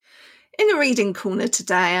In the Reading Corner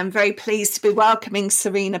today, I'm very pleased to be welcoming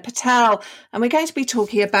Serena Patel, and we're going to be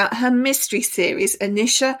talking about her mystery series,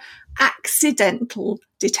 Anisha, Accidental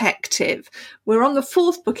Detective. We're on the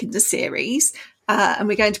fourth book in the series, and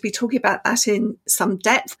we're going to be talking about that in some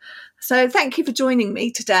depth. So thank you for joining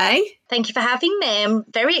me today. Thank you for having me. I'm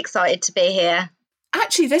very excited to be here.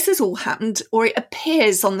 Actually, this has all happened, or it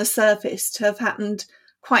appears on the surface to have happened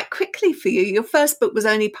quite quickly for you. Your first book was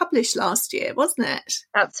only published last year, wasn't it?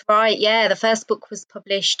 That's right, yeah. The first book was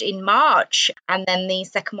published in March, and then the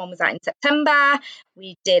second one was out in September.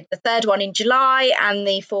 We did the third one in July, and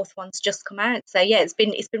the fourth one's just come out. So yeah, it's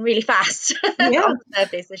been really fast Yeah. on the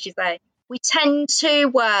surface, as you say. We tend to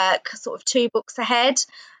work sort of 2 books ahead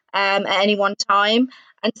at any one time.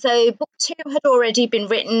 And so book 2 had already been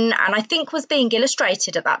written and I think was being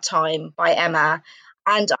illustrated at that time by Emma.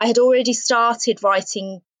 And I had already started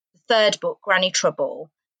writing the third book, Granny Trouble.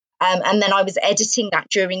 And then I was editing that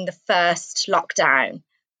during the first lockdown.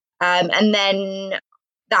 And then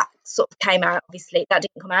that sort of came out, obviously, that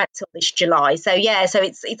didn't come out till this July. So yeah, so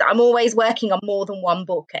it's I'm always working on more than one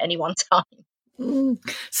book at any one time.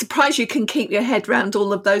 Surprised you can keep your head around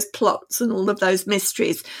all of those plots and all of those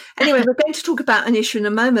mysteries. Anyway, we're going to talk about Anisha in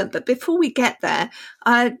a moment, but before we get there,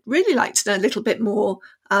 I'd really like to know a little bit more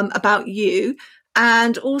about you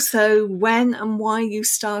and also when and why you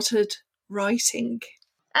started writing.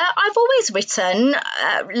 I've always written,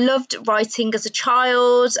 loved writing as a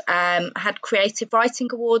child, had creative writing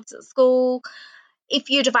awards at school. If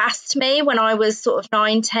you'd have asked me when I was sort of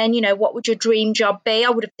 9, 10, what would your dream job be? I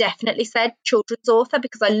would have definitely said children's author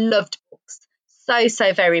because I loved books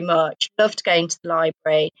so very much. Loved going to the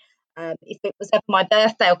library. If it was ever my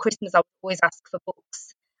birthday or Christmas, I would always ask for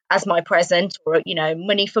books as my present or,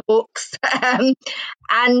 money for books.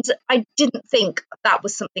 And I didn't think that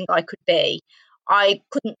was something I could be. I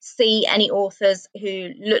couldn't see any authors who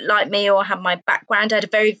looked like me or had my background. I had a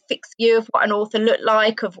very fixed view of what an author looked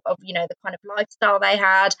like, of the kind of lifestyle they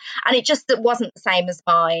had. And it wasn't the same as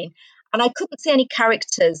mine. And I couldn't see any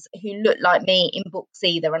characters who looked like me in books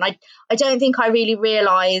either. And I don't think I really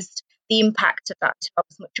realised the impact of that until I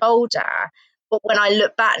was much older. But when I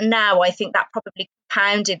look back now, I think that probably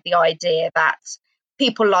compounded the idea that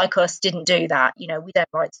people like us didn't do that. We don't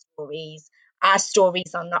write stories. Our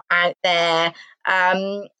stories are not out there.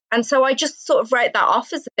 And so I just sort of wrote that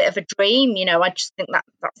off as a bit of a dream. I just think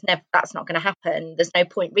that's not going to happen. There's no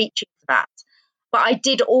point reaching for that. But I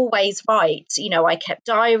did always write. I kept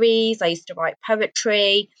diaries. I used to write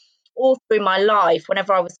poetry all through my life.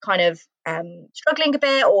 Whenever I was kind of struggling a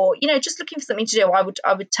bit or, just looking for something to do,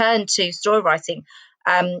 I would turn to story writing.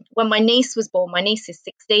 When my niece was born, my niece is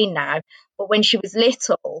 16 now, but when she was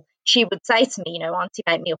little, she would say to me, Auntie,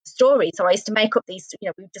 make me up a story. So I used to make up these,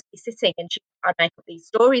 we would just be sitting and I'd make up these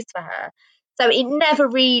stories for her. So it never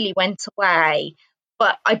really went away,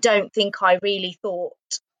 but I don't think I really thought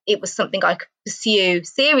it was something I could pursue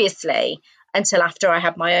seriously until after I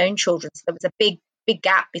had my own children. So there was a big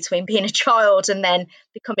gap between being a child and then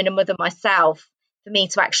becoming a mother myself for me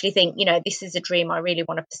to actually think, this is a dream I really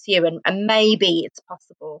want to pursue and maybe it's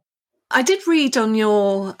possible. I did read on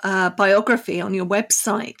your biography on your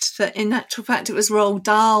website that in actual fact it was Roald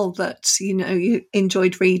Dahl that, you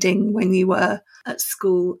enjoyed reading when you were at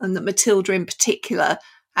school, and that Matilda in particular,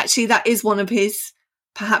 actually that is one of his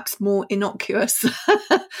perhaps more innocuous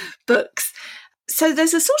books. So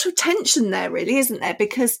there's a sort of tension there really, isn't there?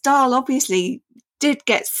 Because Dahl obviously did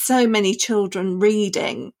get so many children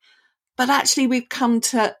reading, but actually we've come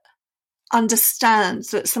to understand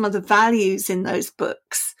that some of the values in those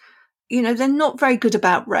books, they're not very good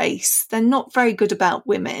about race. They're not very good about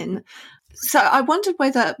women. So I wondered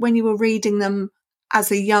whether when you were reading them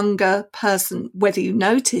as a younger person, whether you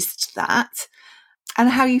noticed that and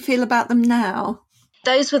how you feel about them now.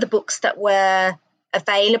 Those were the books that were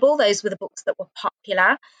available. Those were the books that were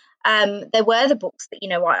popular. They were the books that,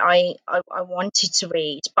 I wanted to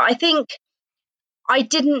read. But I think I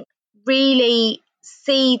didn't really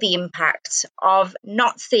see the impact of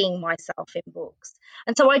not seeing myself in books.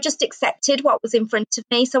 And so I just accepted what was in front of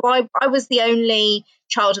me. So I was the only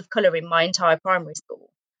child of colour in my entire primary school.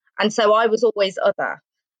 And so I was always other.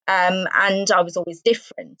 And I was always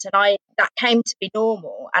different. And that came to be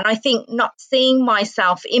normal. And I think not seeing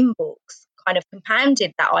myself in books kind of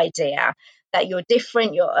compounded that idea that you're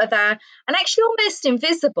different, you're other, and actually almost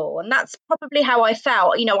invisible. And that's probably how I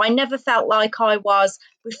felt. I never felt like I was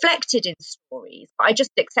reflected in stories. I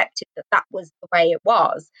just accepted that was the way it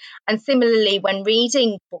was. And similarly, when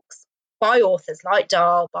reading books by authors like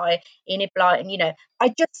Dahl, by Enid Blyton, I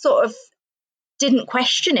just sort of didn't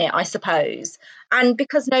question it, I suppose. And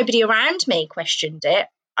because nobody around me questioned it,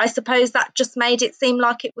 I suppose that just made it seem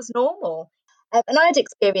like it was normal. And I had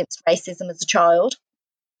experienced racism as a child.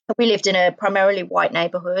 We lived in a primarily white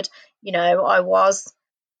neighbourhood. I was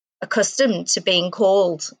accustomed to being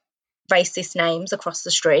called racist names across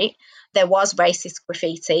the street. There was racist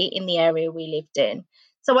graffiti in the area we lived in.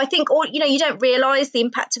 So I think you don't realise the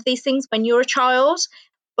impact of these things when you're a child,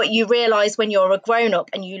 but you realise when you're a grown-up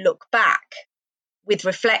and you look back with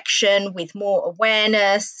reflection, with more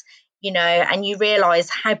awareness, and you realise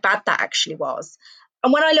how bad that actually was.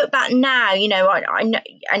 And when I look back now, I know,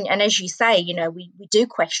 and as you say, we do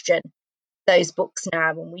question those books now,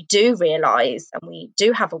 and we do realise and we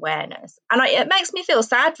do have awareness. And it makes me feel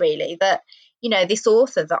sad, really, that, this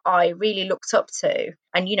author that I really looked up to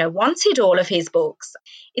and, wanted all of his books,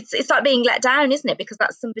 it's like being let down, isn't it? Because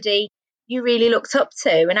that's somebody you really looked up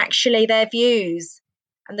to, and actually their views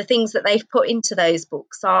and the things that they've put into those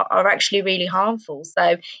books are actually really harmful.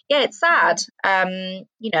 So, yeah, it's sad, and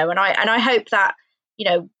I hope that,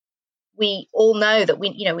 we all know that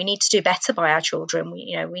we need to do better by our children.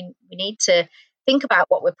 We need to think about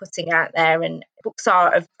what we're putting out there, and books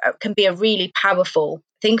can be a really powerful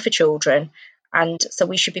thing for children, and so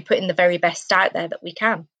we should be putting the very best out there that we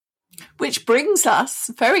can. Which brings us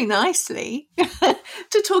very nicely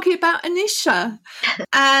to talking about Anisha.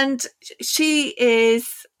 And she is,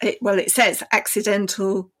 it says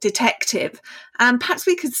accidental detective. And perhaps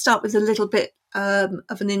we could start with a little bit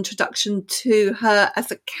of an introduction to her as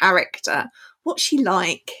a character. What's she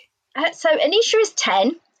like? So Anisha is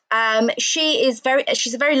 10. She's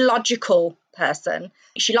a very logical person.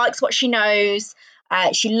 She likes what she knows.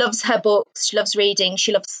 She loves her books. She loves reading.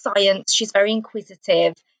 She loves science. She's very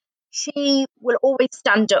inquisitive. She will always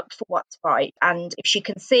stand up for what's right. And if she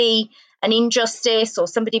can see an injustice or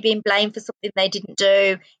somebody being blamed for something they didn't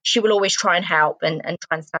do, she will always try and help and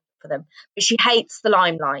try and stand up for them. But she hates the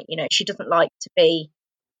limelight. She doesn't like to be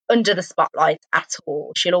under the spotlight at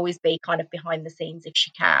all. She'll always be kind of behind the scenes if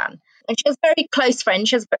she can. And she has a very close friend.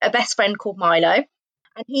 She has a best friend called Milo,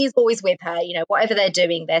 and he's always with her. Whatever they're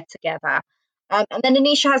doing, they're together. And then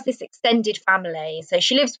Anisha has this extended family. So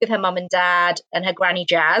she lives with her mum and dad and her Granny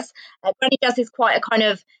Jazz. Granny Jazz is quite a kind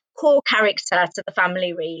of core character to the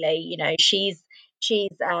family, really. She's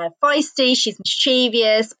feisty, she's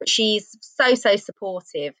mischievous, but she's so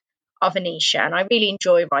supportive of Anisha. And I really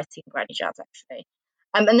enjoy writing Granny Jazz, actually.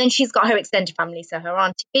 And then she's got her extended family. So her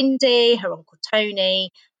Auntie Bindi, her Uncle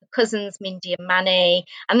Tony, her cousins Mindy and Manny.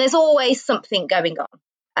 And there's always something going on.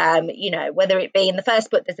 Whether it be in the first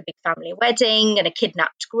book, there's a big family wedding and a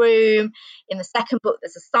kidnapped groom. In the second book,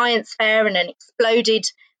 there's a science fair and an exploded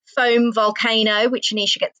foam volcano, which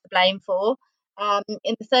Anisha gets the blame for.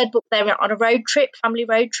 In the third book, they're on a family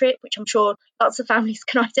road trip, which I'm sure lots of families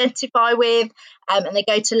can identify with. And they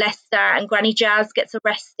go to Leicester, and Granny Jazz gets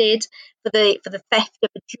arrested for the theft of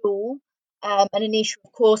a jewel. And Anisha,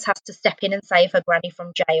 of course, has to step in and save her granny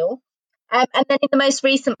from jail. And then in the most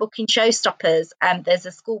recent book, in Showstoppers, there's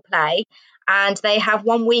a school play, and they have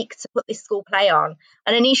 1 week to put this school play on.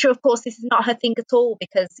 And Anisha, of course, this is not her thing at all,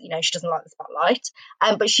 because, she doesn't like the spotlight,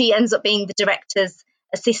 but she ends up being the director's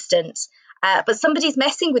assistant. But somebody's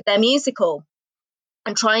messing with their musical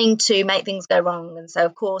and trying to make things go wrong. And so,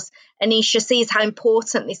 of course, Anisha sees how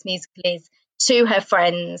important this musical is to her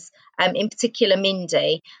friends, in particular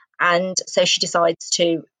Mindy. And so she decides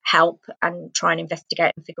to help and try and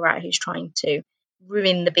investigate and figure out who's trying to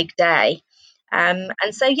ruin the big day.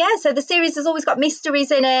 So the series has always got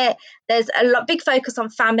mysteries in it. There's a big focus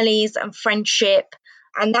on families and friendship.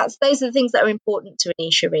 And those are the things that are important to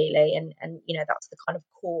Anisha, really. And that's the kind of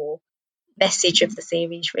core message of the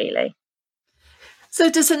series, really.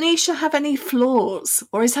 So does Anisha have any flaws,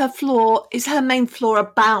 or is her main flaw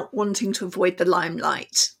about wanting to avoid the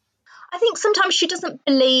limelight? I think sometimes she doesn't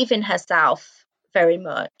believe in herself very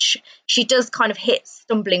much. She does kind of hit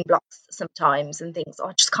stumbling blocks sometimes and thinks,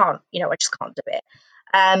 I just can't do it.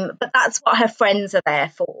 But that's what her friends are there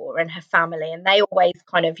for, and her family, and they always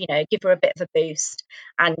kind of, give her a bit of a boost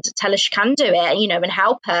and tell her she can do it, and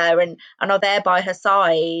help her and are there by her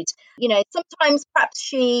side. Sometimes perhaps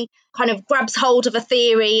she kind of grabs hold of a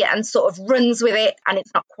theory and sort of runs with it, and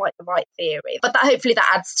it's not quite the right theory. But hopefully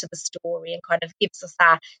that adds to the story and kind of gives us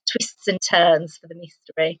our twists and turns for the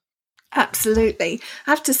mystery. Absolutely. I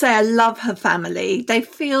have to say, I love her family. They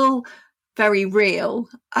feel very real,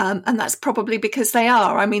 and that's probably because they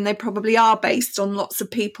are. I mean, they probably are based on lots of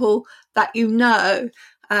people that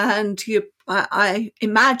and I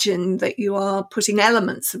imagine that you are putting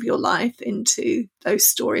elements of your life into those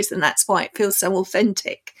stories, and that's why it feels so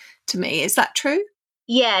authentic to me. Is that true?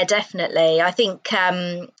 Yeah, definitely. I think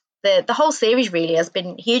the whole series really has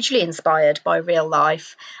been hugely inspired by real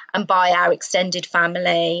life and by our extended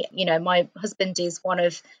family. You know, my husband is one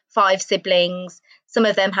of 5 siblings. Some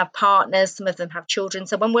of them have partners, some of them have children.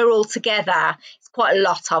 So when we're all together, it's quite a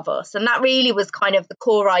lot of us. And that really was kind of the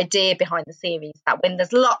core idea behind the series, that when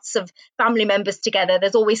there's lots of family members together,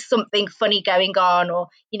 there's always something funny going on, or,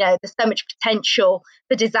 you know, there's so much potential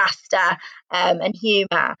for disaster and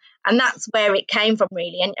humour. And that's where it came from,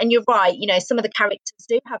 really. And you're right, you know, some of the characters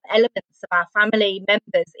do have elements of our family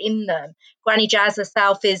members in them. Granny Jazz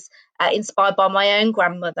herself is inspired by my own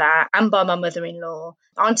grandmother and by my mother-in-law.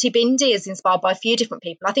 Auntie Bindi is inspired by a few different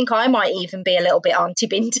people. I think I might even be a little bit Auntie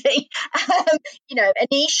Bindi. You know,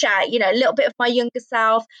 Anisha, you know, a little bit of my younger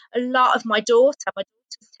self, a lot of my daughter. My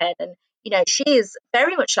daughter's 10, and, you know, she is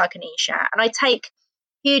very much like Anisha. And I take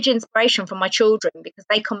huge inspiration from my children, because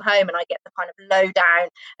they come home and I get the kind of lowdown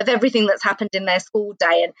of everything that's happened in their school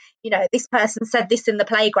day. And, you know, this person said this in the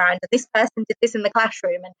playground, and this person did this in the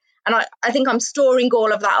classroom. And I think I'm storing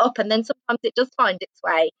all of that up. And then sometimes it does find its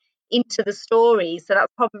way into the story. So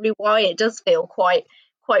that's probably why it does feel quite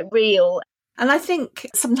real. And I think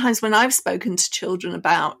sometimes when I've spoken to children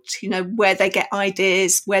about, you know, where they get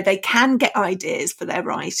ideas, where they can get ideas for their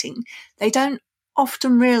writing, they don't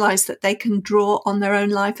often realise that they can draw on their own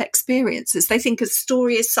life experiences. They think a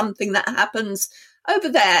story is something that happens over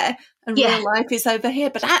there and real life is over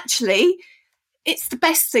here. But actually, it's the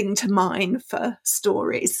best thing to mine for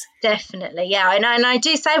stories. Definitely, yeah. And I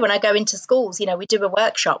do say, when I go into schools, you know, we do a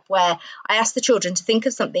workshop where I ask the children to think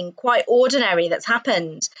of something quite ordinary that's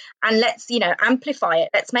happened, and let's, you know, amplify it.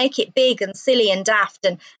 Let's make it big and silly and daft,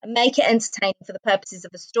 and make it entertaining for the purposes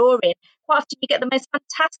of a story. And quite often you get the most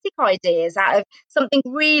fantastic ideas out of something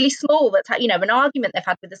really small that's, you know, an argument they've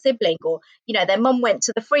had with a sibling, or, you know, their mum went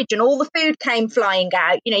to the fridge and all the food came flying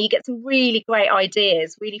out. You know, you get some really great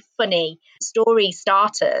ideas, really funny story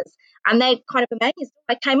starters. And they're kind of amazed.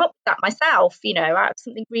 I came up with that myself, you know, out of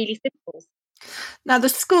something really simple. Now, the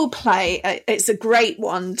school play, it's a great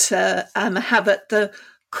one to have at the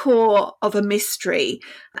core of a mystery.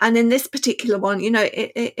 And in this particular one, you know,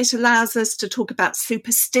 it allows us to talk about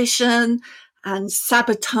superstition and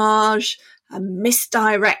sabotage and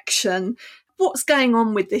misdirection. What's going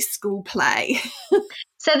on with this school play?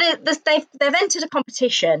 So they've entered a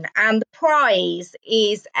competition, and the prize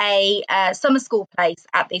is a summer school place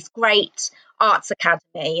at this great arts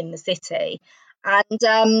academy in the city.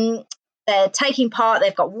 And they're taking part.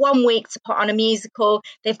 They've got 1 week to put on a musical.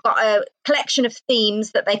 They've got a collection of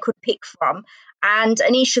themes that they could pick from. And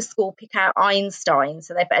Anisha's school pick out Einstein.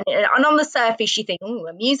 And on the surface, you think, oh,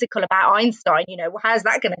 a musical about Einstein, you know, how's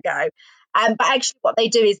that going to go? But actually what they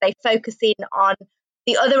do is they focus in on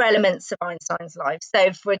the other elements of Einstein's life.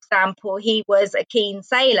 So, for example, he was a keen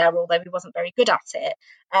sailor, although he wasn't very good at it.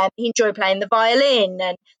 He enjoyed playing the violin,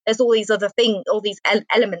 and there's all these other things, all these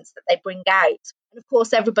elements that they bring out. And of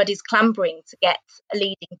course, everybody's clambering to get a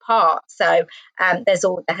leading part. So they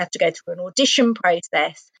have to go through an audition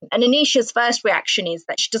process. And Anisha's first reaction is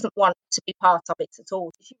that she doesn't want to be part of it at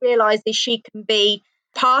all. She realises she can be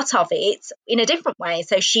part of it in a different way.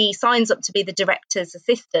 So she signs up to be the director's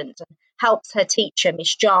assistant and helps her teacher,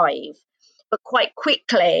 Miss Jive. But quite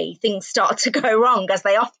quickly, things start to go wrong, as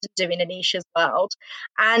they often do in Anisha's world.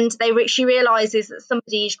 And she realises that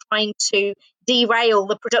somebody is trying to derail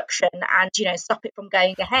the production and, you know, stop it from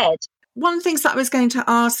going ahead. One of the things that I was going to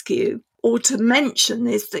ask you or to mention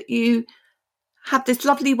is that you have this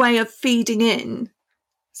lovely way of feeding in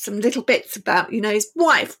some little bits about, you know, his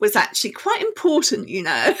wife was actually quite important, you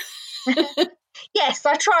know. Yes,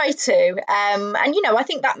 I try to. And, you know, I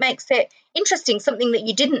think that makes it interesting, something that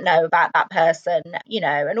you didn't know about that person, you know.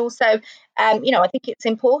 And also, you know, I think it's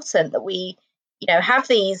important that we, you know, have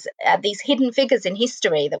these hidden figures in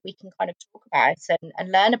history that we can kind of talk about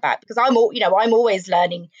and learn about, because I'm always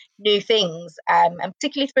learning new things, and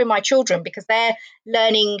particularly through my children, because they're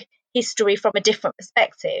learning history from a different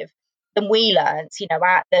perspective than we learned. You know,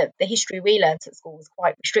 the history we learned at school was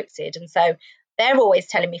quite restricted, and so they're always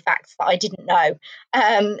telling me facts that I didn't know.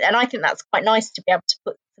 And I think that's quite nice to be able to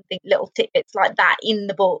put little tidbits like that in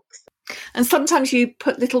the books. And sometimes you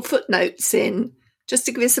put little footnotes in just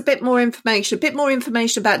to give us a bit more information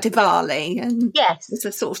about Diwali. And yes, it's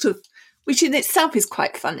a sort of, which in itself is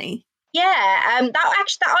quite funny. Yeah,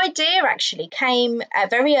 that idea actually came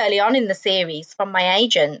very early on in the series from my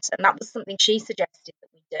agent, and that was something she suggested that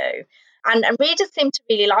we do. And readers seem to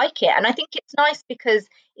really like it. And I think it's nice because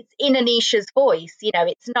it's in Anisha's voice. You know,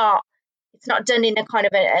 it's not done in a kind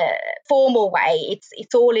of a formal way.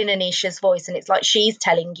 It's all in Anisha's voice, and it's like she's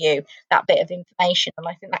telling you that bit of information. And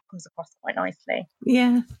I think that comes across quite nicely.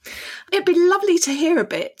 Yeah. It'd be lovely to hear a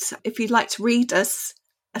bit if you'd like to read us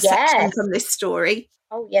a section Yes. from this story?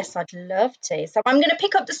 Oh, yes, I'd love to. So I'm going to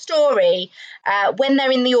pick up the story when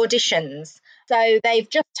they're in the auditions. So they've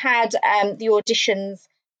just had the auditions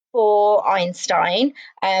for Einstein,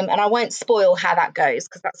 and I won't spoil how that goes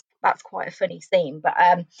because that's quite a funny scene. But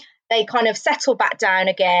they kind of settle back down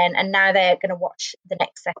again, and now they're going to watch the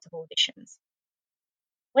next set of auditions.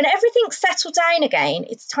 When everything's settled down again,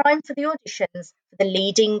 it's time for the auditions for the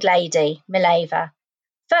leading lady, Mileva.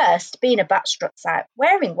 First, Bina Butt struts out,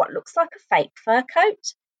 wearing what looks like a fake fur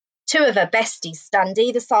coat. Two of her besties stand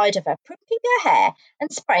either side of her, primping her hair and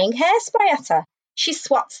spraying hairspray at her. She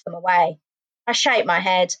swats them away. I shake my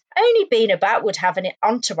head. Only Bina Butt would have an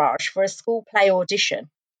entourage for a school play audition.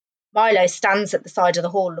 Milo stands at the side of the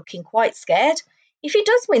hall looking quite scared. If he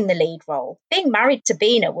does win the lead role, being married to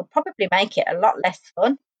Bina would probably make it a lot less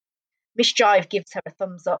fun. Miss Jive gives her a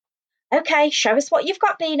thumbs up. Okay, show us what you've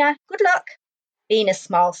got, Bina. Good luck. Bina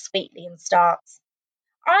smiles sweetly and starts.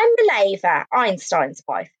 I'm Mileva, Einstein's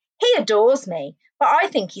wife. He adores me, but I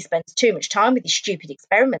think he spends too much time with his stupid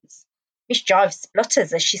experiments. Miss Jive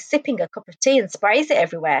splutters as she's sipping a cup of tea and sprays it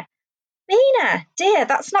everywhere. Bina, dear,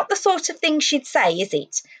 that's not the sort of thing she'd say, is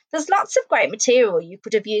it? There's lots of great material you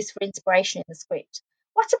could have used for inspiration in the script.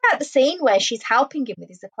 What about the scene where she's helping him with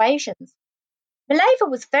his equations? Mileva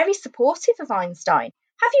was very supportive of Einstein.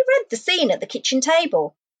 Have you read the scene at the kitchen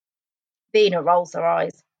table? Bina rolls her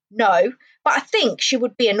eyes. No, but I think she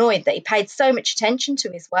would be annoyed that he paid so much attention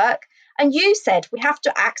to his work. And you said we have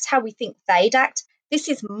to act how we think they'd act. This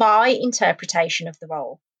is my interpretation of the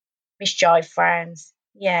role. Miss Jive frowns.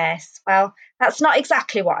 Yes, well, that's not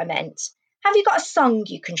exactly what I meant. Have you got a song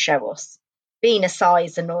you can show us? Bina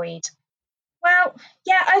sighs, annoyed. Well,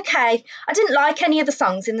 yeah, okay. I didn't like any of the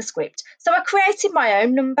songs in the script, so I created my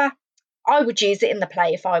own number. I would use it in the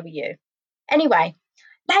play if I were you. Anyway,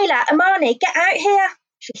 Layla, Amani, get out here,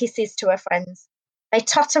 she hisses to her friends. They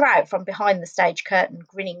totter out from behind the stage curtain,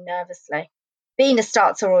 grinning nervously. Bina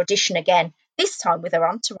starts her audition again, this time with her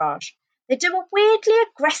entourage. They do a weirdly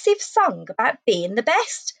aggressive song about being the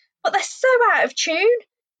best, but they're so out of tune.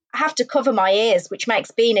 I have to cover my ears, which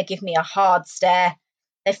makes Bina give me a hard stare.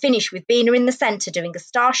 They finish with Bina in the centre doing a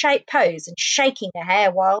star-shaped pose and shaking her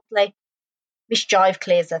hair wildly. Miss Jive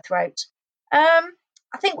clears her throat.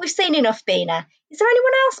 I think we've seen enough, Bina. Is there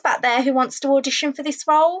anyone else back there who wants to audition for this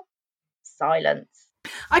role? Silence.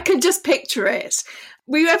 I can just picture it.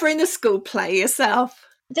 Were you ever in a school play yourself?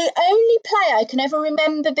 The only play I can ever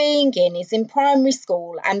remember being in is in primary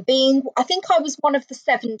school and I think I was one of the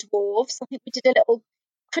Seven Dwarfs. I think we did a little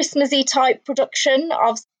Christmassy type production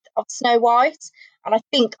of Snow White. And I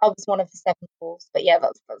think I was one of the Seven Dwarfs. But yeah,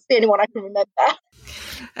 that's the only one I can remember.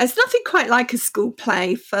 There's nothing quite like a school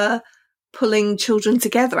play for pulling children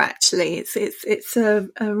together, actually. It's a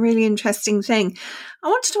really interesting thing. I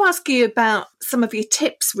wanted to ask you about some of your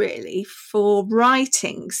tips, really, for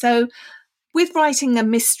writing. So with writing a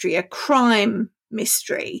mystery, a crime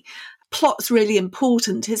mystery, plot's really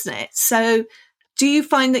important, isn't it? So do you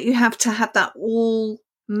find that you have to have that all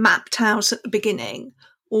mapped out at the beginning?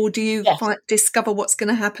 Or do you discover what's going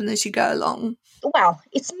to happen as you go along? Well,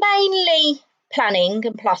 it's mainly planning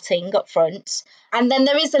and plotting up front. And then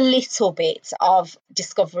there is a little bit of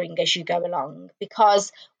discovering as you go along,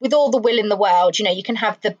 because with all the will in the world, you can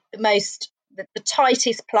have the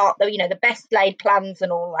tightest plot, the best laid plans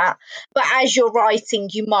and all that. But as you're writing,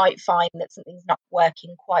 you might find that something's not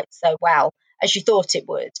working quite so well as you thought it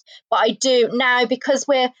would. But I do now, because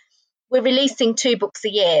we're releasing 2 books a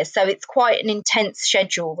year, so it's quite an intense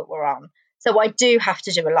schedule that we're on. So I do have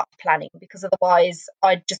to do a lot of planning, because otherwise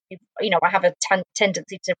I'd just be, I have a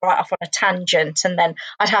tendency to write off on a tangent, and then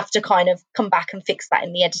I'd have to kind of come back and fix that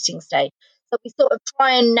in the editing stage. So we sort of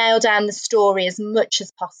try and nail down the story as much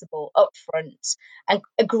as possible up front and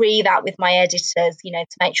agree that with my editors, to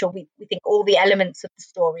make sure we think all the elements of the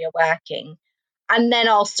story are working. And then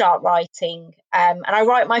I'll start writing. And I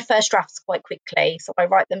write my first drafts quite quickly. So I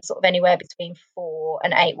write them sort of anywhere between 4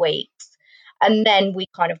 and 8 weeks. And then we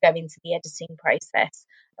kind of go into the editing process.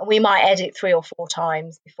 And we might edit 3 or 4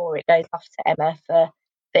 times before it goes off to Emma for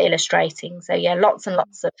illustrating. So, yeah, lots and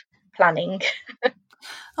lots of planning.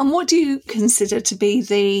 And what do you consider to be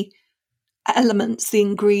the elements, the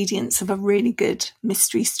ingredients of a really good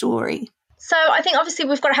mystery story? So I think obviously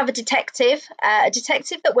we've got to have a detective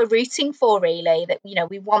that we're rooting for, really, that,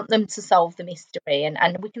 we want them to solve the mystery,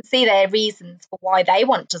 and we can see their reasons for why they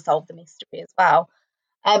want to solve the mystery as well.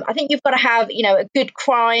 I think you've got to have, a good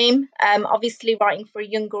crime. Obviously, writing for a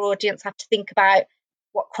younger audience, have to think about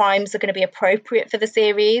what crimes are going to be appropriate for the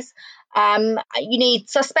series. You need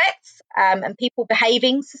suspects and people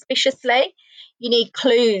behaving suspiciously. You need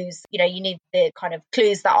clues, you need the kind of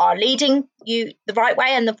clues that are leading you the right way.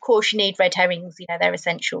 And of course, you need red herrings, they're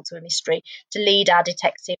essential to a mystery to lead our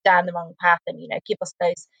detective down the wrong path and, give us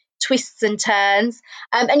those twists and turns.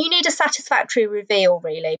 And you need a satisfactory reveal,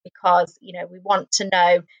 really, because, we want to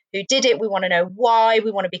know who did it. We want to know why. We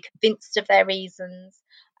want to be convinced of their reasons.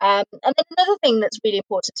 And then another thing that's really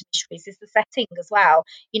important to mysteries is the setting as well,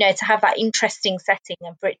 to have that interesting setting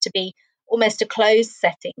and for it to be almost a closed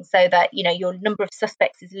setting so that, your number of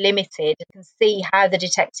suspects is limited and can see how the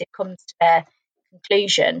detective comes to their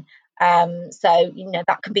conclusion. So,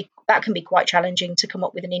 that can be quite challenging to come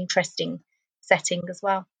up with an interesting setting as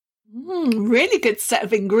well. Really good set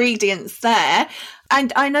of ingredients there.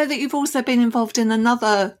 And I know that you've also been involved in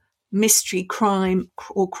another mystery crime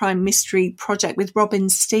or crime mystery project with Robin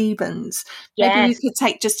Stevens. Yes. Maybe you could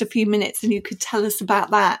take just a few minutes and you could tell us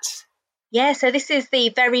about that. Yeah, so this is the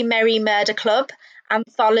Very Merry Murder Club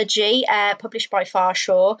anthology published by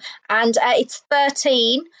Farshawe, and it's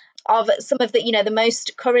 13 of some of the, the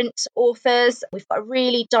most current authors. We've got a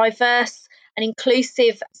really diverse and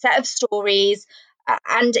inclusive set of stories.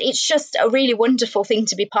 And it's just a really wonderful thing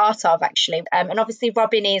to be part of, actually. And obviously,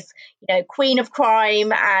 Robin is, queen of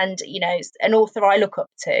crime and, an author I look up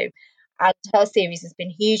to. And her series has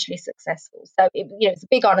been hugely successful. So, it's a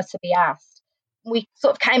big honour to be asked. We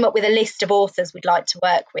sort of came up with a list of authors we'd like to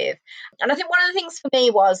work with. And I think one of the things for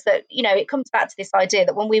me was that, it comes back to this idea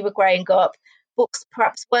that when we were growing up, books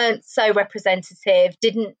perhaps weren't so representative,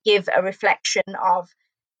 didn't give a reflection of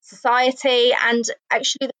society, and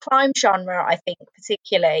actually the crime genre, I think,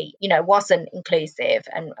 particularly, wasn't inclusive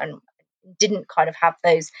and didn't kind of have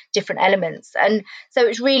those different elements. And so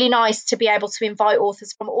it's really nice to be able to invite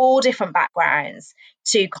authors from all different backgrounds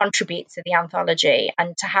to contribute to the anthology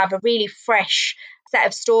and to have a really fresh set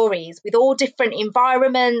of stories with all different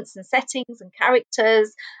environments and settings and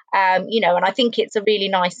characters, and I think it's a really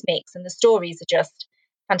nice mix and the stories are just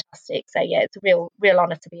fantastic. So yeah, it's a real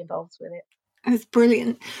honour to be involved with it. It's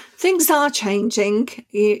brilliant. Things are changing,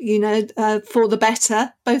 for the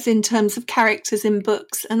better, both in terms of characters in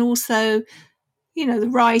books and also, the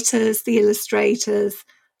writers, the illustrators,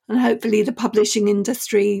 and hopefully the publishing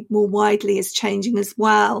industry more widely is changing as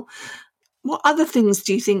well. What other things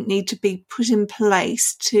do you think need to be put in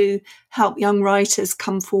place to help young writers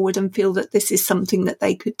come forward and feel that this is something that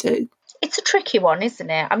they could do? It's a tricky one, isn't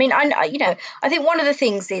it? I mean, I think one of the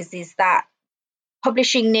things is that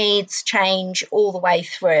publishing needs change all the way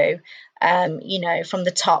through, from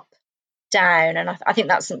the top down. And I think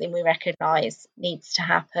that's something we recognise needs to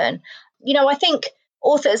happen. I think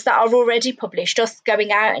authors that are already published, just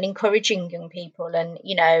going out and encouraging young people. And,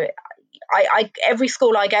 every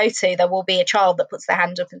school I go to, there will be a child that puts their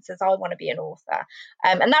hand up and says, I want to be an author.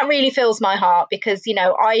 And that really fills my heart because, we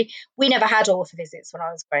never had author visits when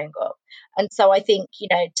I was growing up. And so I think,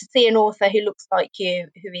 to see an author who looks like you,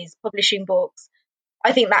 who is publishing books,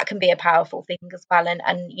 I think that can be a powerful thing as well, and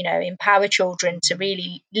empower children to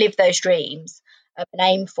really live those dreams and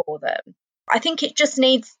aim for them. I think it just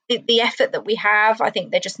needs the effort that we have. I think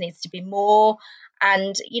there just needs to be more,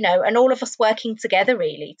 and and all of us working together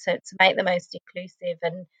really to make the most inclusive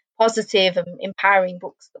and positive and empowering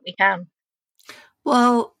books that we can.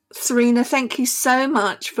 Well, Serena, thank you so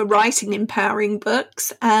much for writing empowering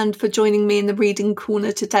books and for joining me in the Reading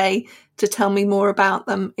Corner today to tell me more about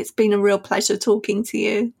them. It's been a real pleasure talking to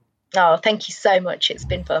you. Oh, thank you so much. It's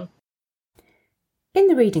been fun. In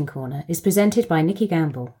the Reading Corner is presented by Nikki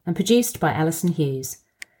Gamble and produced by Alison Hughes.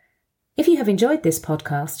 If you have enjoyed this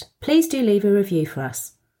podcast, please do leave a review for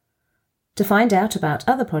us. To find out about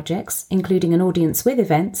other projects, including an audience with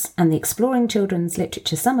events and the Exploring Children's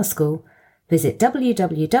Literature Summer School, visit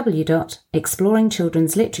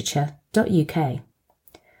www.exploringchildrensliterature.uk.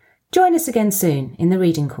 Join us again soon in the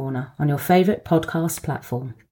Reading Corner on your favourite podcast platform.